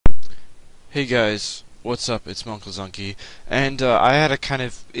Hey guys, what's up? It's munclesonkey, and I had a kind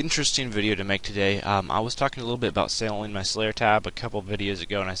of interesting video to make today. I was talking a little bit about selling my Slayer tab a couple videos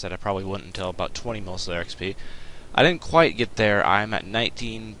ago, and I said I probably wouldn't until about 20 mil Slayer XP. I didn't quite get there. I'm at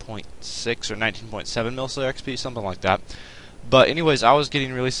 19.6 or 19.7 mil Slayer XP, something like that. But anyways, I was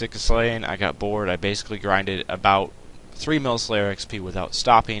getting really sick of slaying. I got bored. I basically grinded about 3 mil Slayer XP without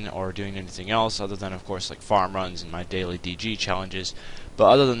stopping or doing anything else other than, of course, like farm runs and my daily DG challenges. But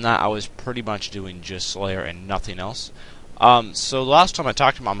other than that, I was pretty much doing just Slayer and nothing else. So the last time I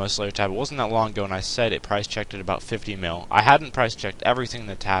talked about my Slayer tab, it wasn't that long ago, and I said it price checked at about 50 mil. I hadn't price checked everything in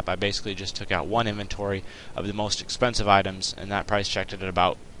the tab. I basically just took out one inventory of the most expensive items, and that price checked it at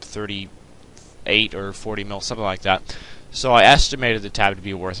about 38 or 40 mil, something like that. So I estimated the tab to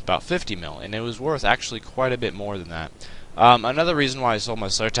be worth about 50 mil, and it was worth actually quite a bit more than that. Another reason why I sold my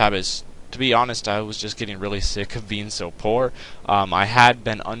Slayer tab is, to be honest, I was just getting really sick of being so poor. I had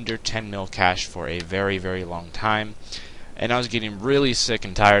been under 10 mil cash for a very, very long time, and I was getting really sick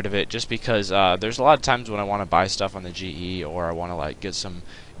and tired of it just because there's a lot of times when I want to buy stuff on the GE or I want to like get some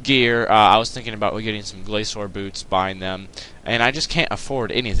gear. I was thinking about getting some Glacier boots, buying them, and I just can't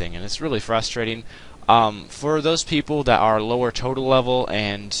afford anything, and it's really frustrating. For those people that are lower total level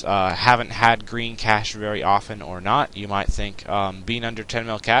and haven't had green cash very often or not, you might think being under 10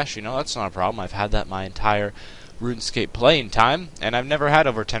 mil cash, that's not a problem. I've had that my entire Runescape playing time, and I've never had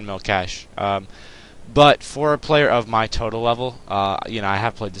over 10 mil cash. But for a player of my total level, I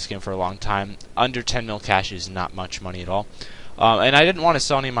have played this game for a long time. Under 10 mil cash is not much money at all. And I didn't want to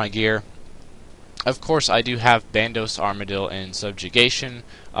sell any of my gear. Of course, I do have Bandos, Armadillo, and Subjugation,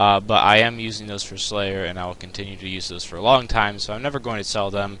 but I am using those for Slayer, and I will continue to use those for a long time, so I'm never going to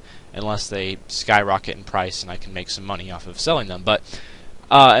sell them unless they skyrocket in price and I can make some money off of selling them. But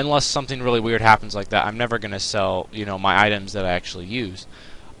unless something really weird happens like that, I'm never going to sell, my items that I actually use.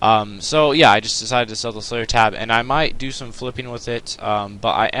 So yeah, I just decided to sell the Slayer tab, and I might do some flipping with it, but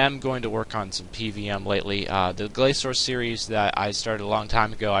I am going to work on some PVM lately. The Glacier series that I started a long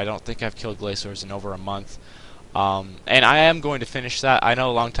time ago, I don't think I've killed Glaciers in over a month, and I am going to finish that. I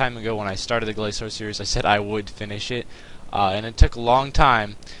know a long time ago when I started the Glacier series, I said I would finish it, and it took a long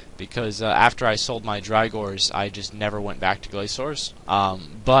time, because after I sold my Drygores, I just never went back to Glaciers.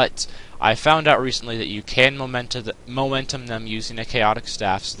 But I found out recently that you can momentum them using a chaotic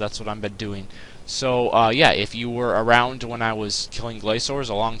staff, so that's what I've been doing. So yeah, if you were around when I was killing Glaciers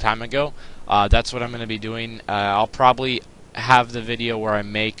a long time ago, that's what I'm going to be doing. I'll probably have the video where I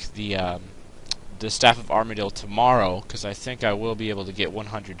make the Staff of Armadillo tomorrow, because I think I will be able to get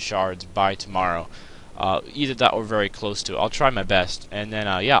 100 shards by tomorrow. Either that or very close to it. I'll try my best, and then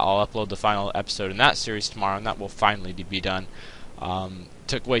yeah, I'll upload the final episode in that series tomorrow, and that will finally be done.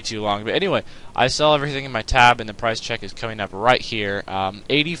 Took way too long, but anyway, I sell everything in my tab, and the price check is coming up right here.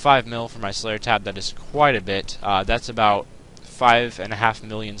 85 mil for my Slayer tab. That is quite a bit. That's about 5.5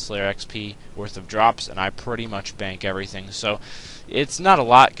 million Slayer XP worth of drops, and I pretty much bank everything. So it's not a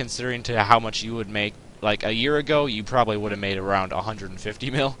lot considering to how much you would make. Like a year ago, you probably would have made around 150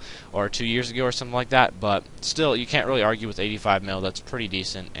 mil, or 2 years ago or something like that, but still, you can't really argue with 85 mil. That's pretty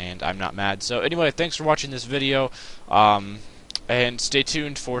decent, and I'm not mad. So anyway, thanks for watching this video, and stay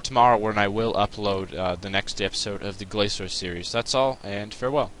tuned for tomorrow when I will upload the next episode of the Glacier series. That's all, and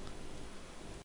farewell.